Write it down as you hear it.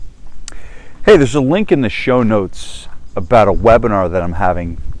Hey, there's a link in the show notes about a webinar that I'm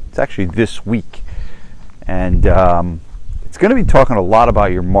having. It's actually this week. And it's going to be talking a lot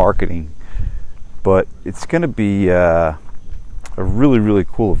about your marketing, but it's going to be a really, really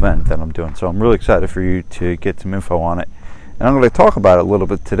cool event that I'm doing. So I'm really excited for you to get some info on it. And I'm going to talk about it a little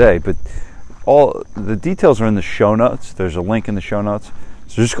bit today, but all the details are in the show notes. There's a link in the show notes.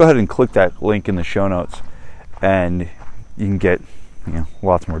 So just go ahead and click that link in the show notes, and you can get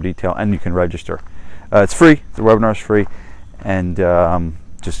lots more detail, and you can register. It's free. The webinar is free, and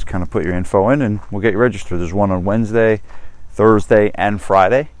just kind of put your info in, and we'll get you registered. There's one on Wednesday, Thursday, and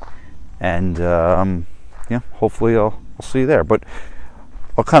Friday, and hopefully I'll see you there. But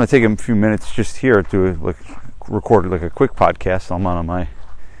I'll kind of take a few minutes just here to record a quick podcast. I'm on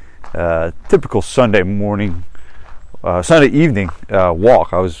my typical Sunday morning. Sunday evening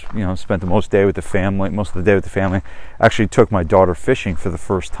walk. I was, spent most of the day with the family. Actually took my daughter fishing for the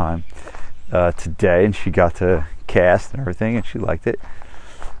first time today, and she got to cast and everything, and she liked it.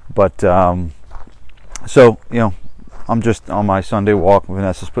 But I'm just on my Sunday walk.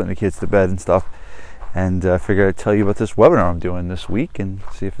 Vanessa's putting the kids to bed and stuff, and I figured I'd tell you about this webinar I'm doing this week and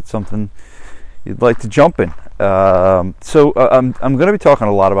see if it's something you'd like to jump in. I'm going to be talking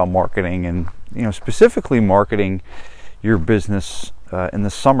a lot about marketing, and specifically marketing your business in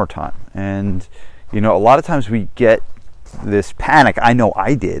the summertime. And a lot of times we get this panic. I know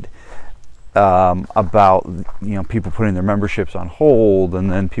I did about people putting their memberships on hold,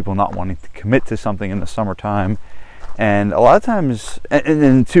 and then people not wanting to commit to something in the summertime. And a lot of times, and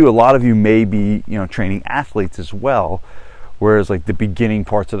then too, a lot of you may be training athletes as well. Whereas the beginning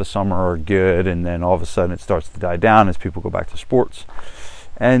parts of the summer are good, and then all of a sudden it starts to die down as people go back to sports.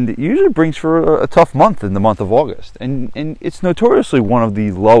 And it usually brings for a tough month in the month of August. And it's notoriously one of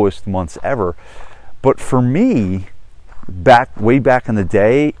the lowest months ever. But for me, way back in the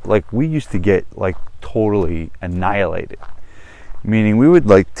day, we used to get totally annihilated. Meaning we would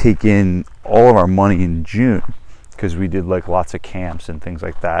take in all of our money in June because we did lots of camps and things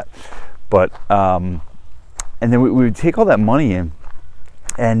like that. But and then we would take all that money in,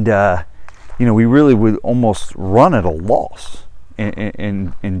 and we really would almost run at a loss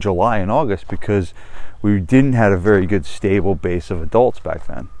in July and August because we didn't have a very good stable base of adults back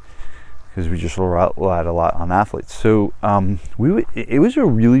then, because we just relied a lot on athletes. So it was a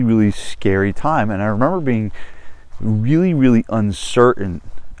really, really scary time, and I remember being really, really uncertain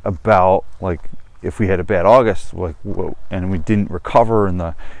about if we had a bad August, and we didn't recover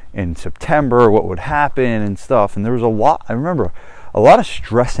in September, what would happen and stuff. And there was I remember a lot of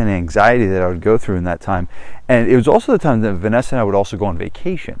stress and anxiety that I would go through in that time. And it was also the time that Vanessa and I would also go on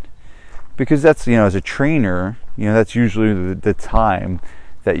vacation, because that's, as a trainer, that's usually the time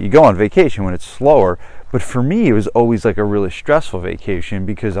that you go on vacation when it's slower. But for me, it was always a really stressful vacation,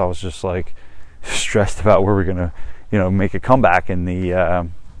 because I was just stressed about where we're going to, make a comeback in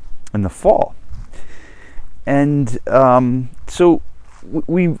the fall. And so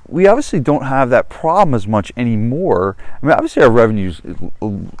we obviously don't have that problem as much anymore. I mean, obviously our revenue's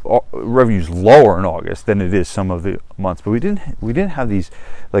lower in August than it is some of the months, but we didn't have these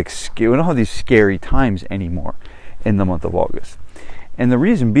we don't have these scary times anymore in the month of August. And the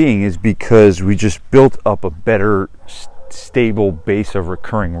reason being is because we just built up a better stable base of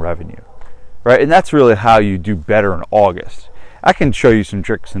recurring revenue, right? And that's really how you do better in August. I can show you some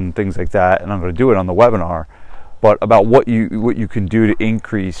tricks and things like that, and I'm going to do it on the webinar, but about what you can do to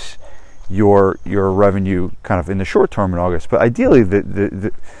increase your revenue kind of in the short term in August. But ideally,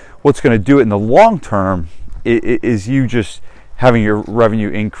 what's going to do it in the long term is you just having your revenue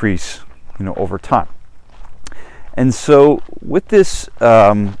increase, over time. And so with this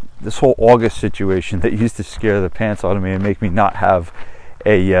this whole August situation that used to scare the pants out of me and make me not have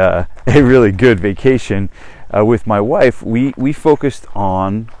a really good vacation with my wife, we focused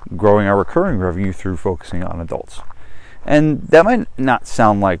on growing our recurring revenue through focusing on adults. And that might not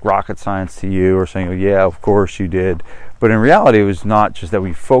sound like rocket science to you, or saying, oh, yeah, of course you did. But in reality, it was not just that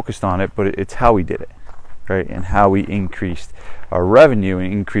we focused on it, but it's how we did it, right? And how we increased our revenue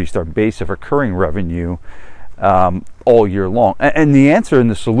and increased our base of recurring revenue all year long. And the answer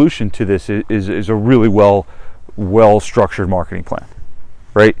and the solution to this is a really well structured marketing plan,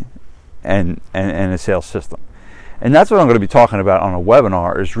 right? And a sales system. And that's what I'm going to be talking about on a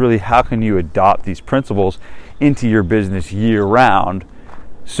webinar, is really how can you adopt these principles into your business year round,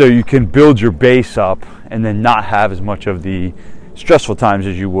 so you can build your base up and then not have as much of the stressful times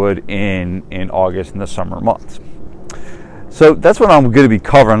as you would in August and the summer months. So that's what I'm going to be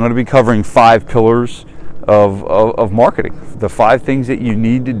covering. I'm going to be covering 5 pillars of marketing, the 5 things that you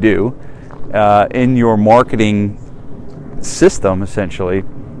need to do in your marketing system, essentially,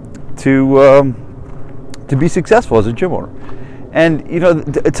 to be successful as a gym owner. And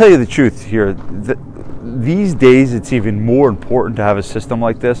to tell you the truth here, these days it's even more important to have a system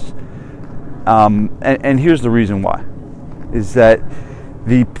like this. And here's the reason why: is that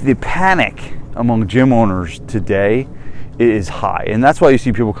the panic among gym owners today is high, and that's why you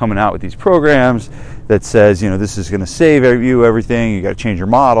see people coming out with these programs that says, this is going to save you everything. You got to change your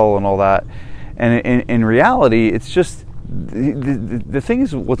model and all that. And in reality, it's just the thing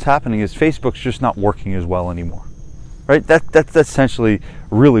is, what's happening is Facebook's just not working as well anymore, right? That's essentially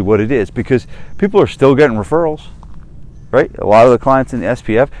really what it is, because people are still getting referrals, right? A lot of the clients in the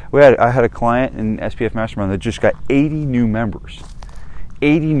SPF, I had a client in SPF Mastermind that just got 80 new members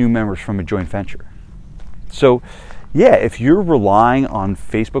from a joint venture. So, yeah, if you're relying on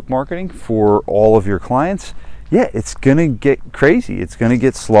Facebook marketing for all of your clients, yeah, it's going to get crazy. It's going to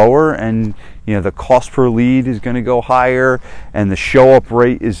get slower, and the cost per lead is going to go higher, and the show up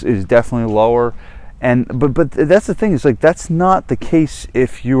rate is definitely lower. And but that's the thing, is like, that's not the case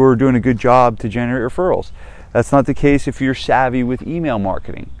if you're doing a good job to generate referrals. That's not the case if you're savvy with email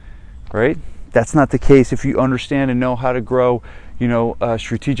marketing, right? That's not the case if you understand and know how to grow,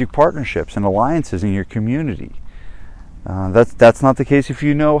 strategic partnerships and alliances in your community. That's not the case if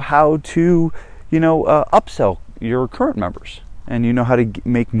you know how to, upsell your current members, and you know how to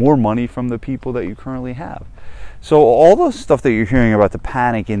make more money from the people that you currently have. So all the stuff that you're hearing about the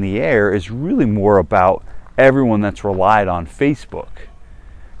panic in the air is really more about everyone that's relied on Facebook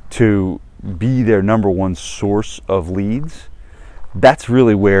to be their number one source of leads. That's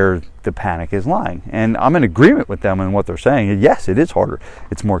really where the panic is lying. And I'm in agreement with them in what they're saying. Yes, it is harder.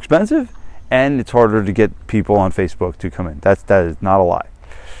 It's more expensive, and it's harder to get people on Facebook to come in. That is not a lie.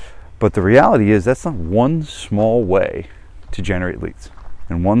 But the reality is, that's not one small way to generate leads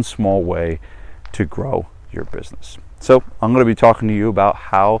and one small way to grow your business. So I'm going to be talking to you about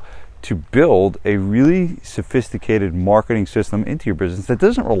how to build a really sophisticated marketing system into your business that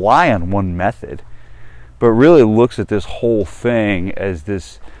doesn't rely on one method, but really looks at this whole thing as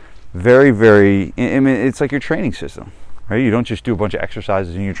this very, very, it's like your training system, right? You don't just do a bunch of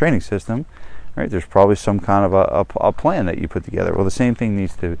exercises in your training system, right? There's probably some kind of a plan that you put together. Well, the same thing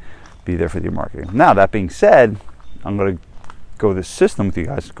needs to be there for your marketing. Now, that being said, I'm going to go over this system with you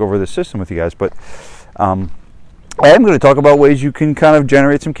guys, but I am going to talk about ways you can kind of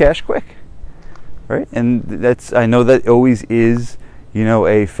generate some cash quick, right? And I know that always is,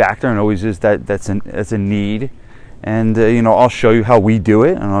 a factor, and always is that's a need. And I'll show you how we do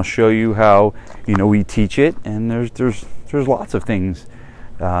it, and I'll show you how we teach it. And there's lots of things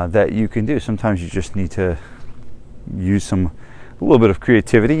that you can do. Sometimes you just need to use a little bit of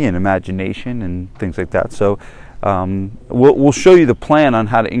creativity and imagination and things like that. So we'll show you the plan on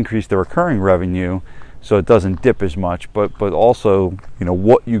how to increase the recurring revenue so it doesn't dip as much, but also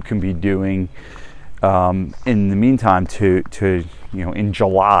what you can be doing in the meantime to in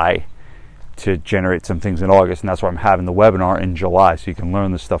July to generate some things in August. And that's why I'm having the webinar in July, so you can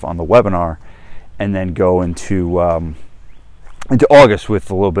learn this stuff on the webinar and then go into August with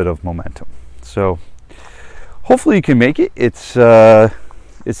a little bit of momentum. So hopefully you can make it. It's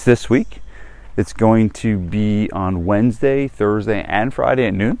this week. It's going to be on Wednesday, Thursday, and Friday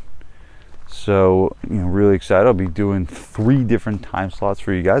at noon. So, really excited. I'll be doing 3 different time slots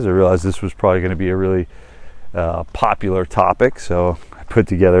for you guys. I realized this was probably going to be a really popular topic, so I put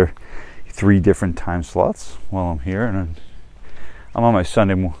together 3 different time slots while I'm here. And I'm on my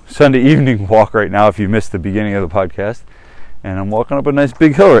Sunday evening walk right now, if you missed the beginning of the podcast. And I'm walking up a nice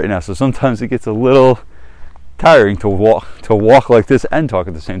big hill right now, so sometimes it gets a little tiring to walk like this and talk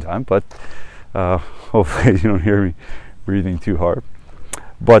at the same time. But hopefully you don't hear me breathing too hard.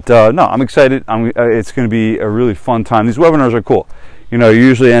 But no, I'm excited. It's going to be a really fun time. These webinars are cool. You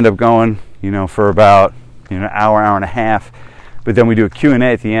usually end up going, for about an hour and a half. But then we do a Q&A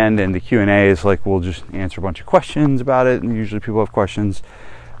at the end, and the Q&A is like, we'll just answer a bunch of questions about it, and usually people have questions.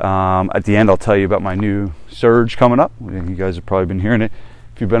 At the end, I'll tell you about my new surge coming up. You guys have probably been hearing it.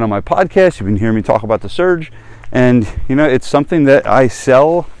 If you've been on my podcast, you've been hearing me talk about the surge. And, it's something that I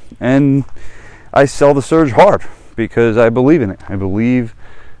sell, and I sell the surge hard because I believe in it. I believe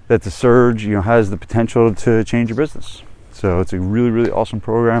that the surge, has the potential to change your business. So it's a really, really awesome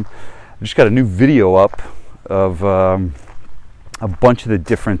program. I just got a new video up of a bunch of the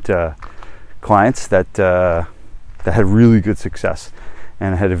different clients that had really good success.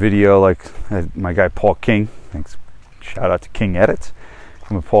 And I had a video I had my guy Paul King. Thanks, shout out to King Edits.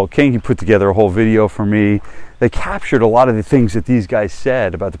 From Paul King, he put together a whole video for me. They captured a lot of the things that these guys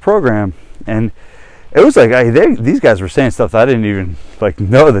said about the program, and it was like these guys were saying stuff that I didn't even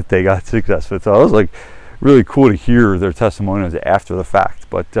know that they got success with. So I was really cool to hear their testimonials after the fact.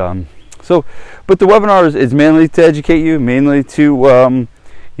 But the webinar is mainly to educate you, mainly to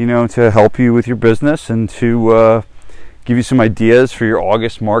to help you with your business, and to give you some ideas for your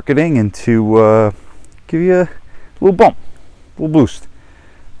August marketing, and to give you a little bump, a little boost,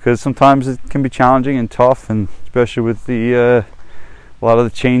 because sometimes it can be challenging and tough, and especially with a lot of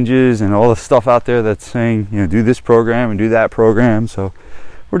the changes and all the stuff out there that's saying, do this program and do that program. So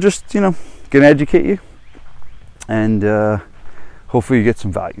we're just, going to educate you, and hopefully you get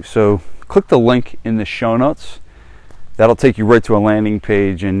some value. So click the link in the show notes. That'll take you right to a landing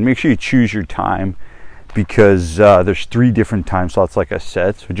page, and make sure you choose your time, because there's 3 different time slots, like I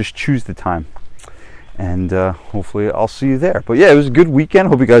said. So just choose the time, and hopefully I'll see you there. But yeah, it was a good weekend.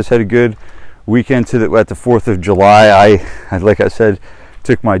 Hope you guys had a good weekend at the 4th of July. I like I said,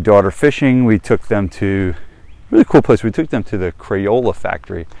 took my daughter fishing. We took them to a really cool place. We took them to the Crayola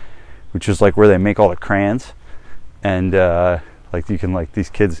factory, which is like where they make all the crayons, and my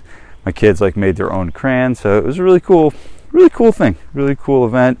kids made their own crayons. So it was a really cool thing, really cool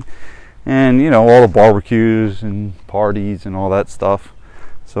event, and all the barbecues and parties and all that stuff.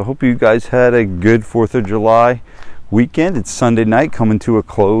 So I hope you guys had a good 4th of July weekend. It's Sunday night, coming to a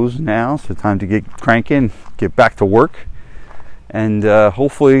close now, so time to get cranking, get back to work, and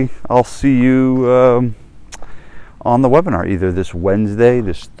hopefully I'll see you on the webinar either this Wednesday,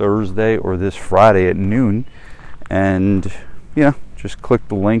 this Thursday, or this Friday at noon. And just click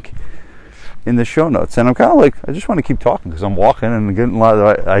the link in the show notes. And I'm kind of I just want to keep talking, because I'm walking and getting a lot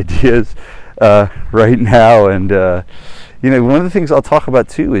of ideas right now. And one of the things I'll talk about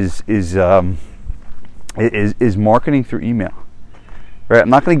too is marketing through email. Right? I'm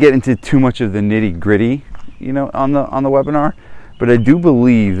not going to get into too much of the nitty gritty, on the webinar, but I do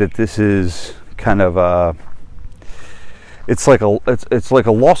believe that this is kind of it's like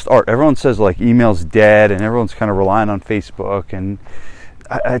a lost art. Everyone says email's dead, and everyone's kind of relying on Facebook. And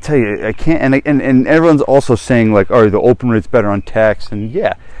I tell you, I can't. And everyone's also saying the open rate's better on text. And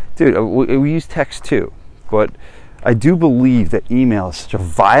yeah, dude, we use text too, but I do believe that email is such a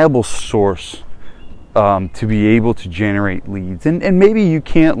viable source to be able to generate leads. And maybe you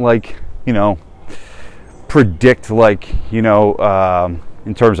can't predict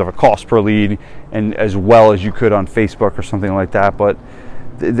in terms of a cost per lead, and as well as you could on Facebook or something like that. But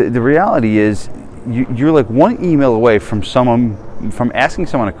the reality is, you're one email away from asking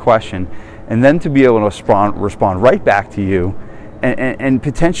someone a question, and then to be able to respond right back to you, and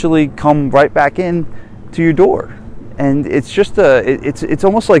potentially come right back in to your door. And it's just it's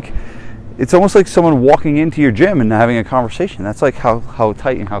almost like someone walking into your gym and having a conversation. That's how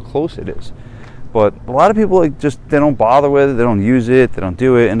tight and how close it is. But a lot of people they don't bother with it, they don't use it, they don't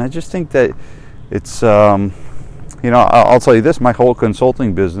do it. And I just think that it's I'll tell you this, my whole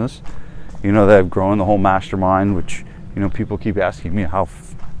consulting business, that I've grown, the whole mastermind, which people keep asking me how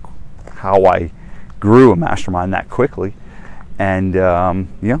I grew a mastermind that quickly. And a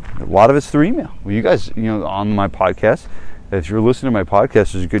lot of it's through email. Well, you guys, on my podcast, if you're listening to my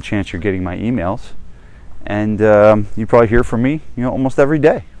podcast, there's a good chance you're getting my emails, and you probably hear from me almost every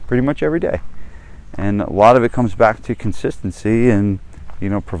day, pretty much every day. And a lot of it comes back to consistency and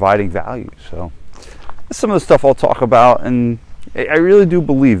providing value. So that's some of the stuff I'll talk about. And I really do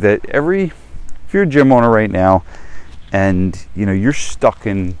believe that if you're a gym owner right now, and you're stuck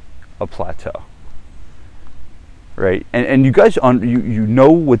in a plateau, right? And you guys you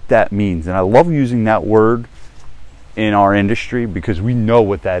know what that means. And I love using that word in our industry, because we know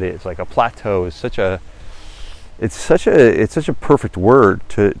what that is. A plateau is such a perfect word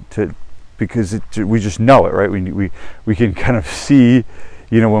to because we just know it, right? We can kind of see,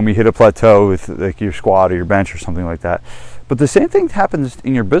 when we hit a plateau with your squat or your bench or something like that. But the same thing happens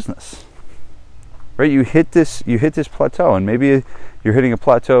in your business, right? You hit this plateau, and maybe you're hitting a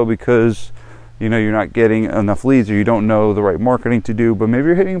plateau because you're not getting enough leads, or you don't know the right marketing to do. But maybe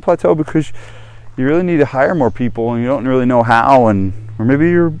you're hitting a plateau because you really need to hire more people, and you don't really know how. Or maybe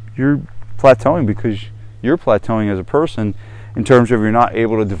you're plateauing because you're plateauing as a person, in terms of you're not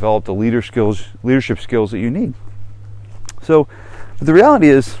able to develop the leadership skills that you need. So, but the reality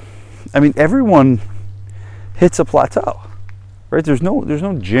is, everyone hits a plateau, right? There's no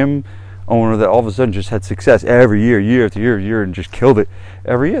gym owner that all of a sudden just had success every year after year, and just killed it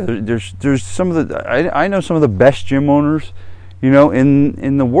every year. There's some of the I know some of the best gym owners,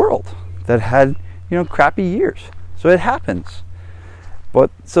 in the world, that had crappy years. So it happens.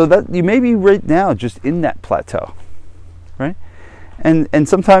 But so that you may be right now just in that plateau, right? And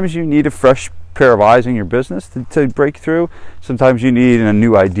sometimes you need a fresh pair of eyes in your business to break through. Sometimes you need a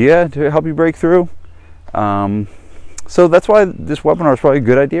new idea to help you break through. So that's why this webinar is probably a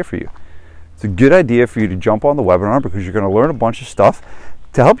good idea for you. it's a good idea for you to jump on the webinar because you're going to learn a bunch of stuff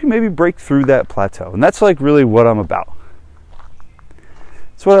to help you maybe break through that plateau. And that's like really what I'm about.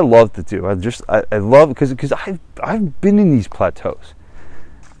 It's what I love to do. I love because I've been in these plateaus.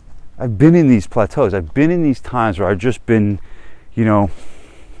 I've been in these times where I've just been,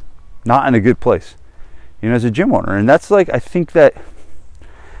 not in a good place, as a gym owner. And that's like,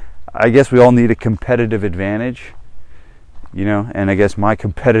 I guess we all need a competitive advantage, and I guess my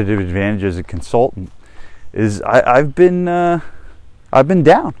competitive advantage as a consultant is I've been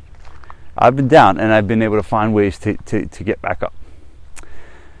down. And I've been able to find ways to get back up.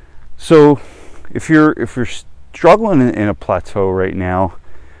 So if you're struggling in a plateau right now,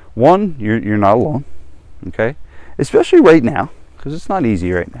 one, you're not alone, okay? Especially right now, because it's not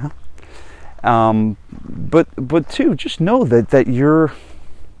easy right now. But two, just know that you're a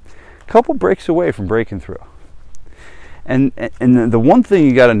couple breaks away from breaking through. And the one thing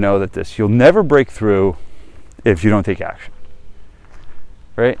you got to know that you'll never break through if you don't take action,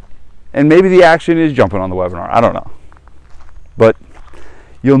 right? And maybe the action is jumping on the webinar. I don't know, but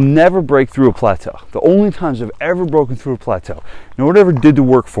you'll never break through a plateau. The only times I've ever broken through a plateau, no one ever did the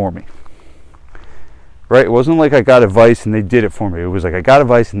work for me. Right? It wasn't like I got advice and they did it for me. It was like I got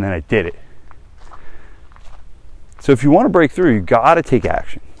advice and then I did it. So if you want to break through, you got to take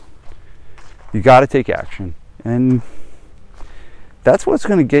action. You got to take action. And that's what's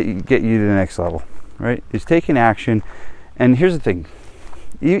going to get you to the next level, right? Is taking action. And here's the thing.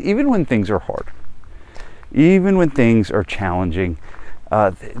 Even when things are hard, even when things are challenging,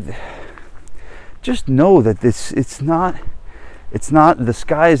 just know that it's not the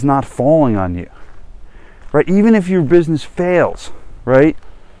sky is not falling on you, right? Even if your business fails, right,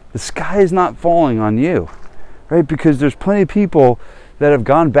 the sky is not falling on you, right? Because there's plenty of people that have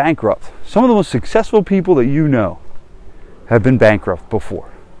gone bankrupt. Some of the most successful people that have been bankrupt before,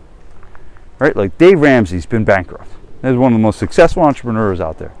 right? Like Dave Ramsey's been bankrupt. He's one of the most successful entrepreneurs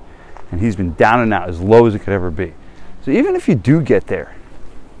out there, and he's been down and out as low as it could ever be. So even if you do get there,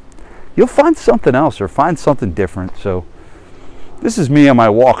 you'll find something else or find something different. So this is me on my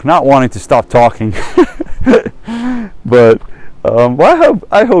walk, not wanting to stop talking, but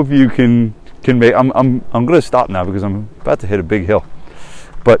I hope you can make. I'm going to stop now because I'm about to hit a big hill.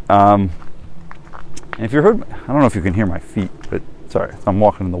 But if you heard, I don't know if you can hear my feet, but sorry, I'm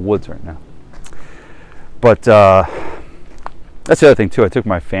walking in the woods right now. But that's the other thing too. I took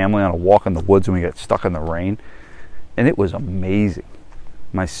my family on a walk in the woods when we got stuck in the rain, and it was amazing.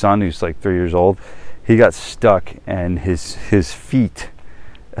 My son, who's like 3 years old, he got stuck, and his feet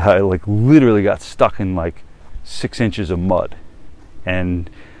like literally got stuck in like 6 inches of mud. And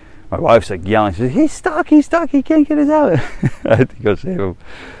my wife's like yelling, she says, he's stuck, he can't get us out. I had to go save him.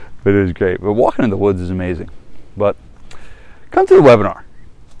 But it was great. But walking in the woods is amazing. But come to the webinar.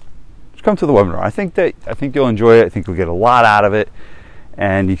 Just come to the webinar. I think you'll enjoy it. I think you'll get a lot out of it.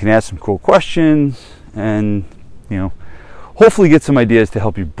 And you can ask some cool questions and, hopefully get some ideas to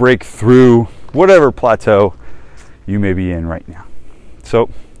help you break through whatever plateau you may be in right now. So,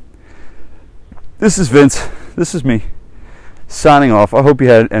 this is Vince. This is me signing off. I hope you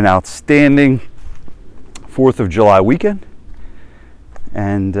had an outstanding 4th of July weekend.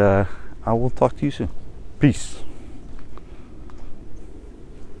 And I will talk to you soon. Peace.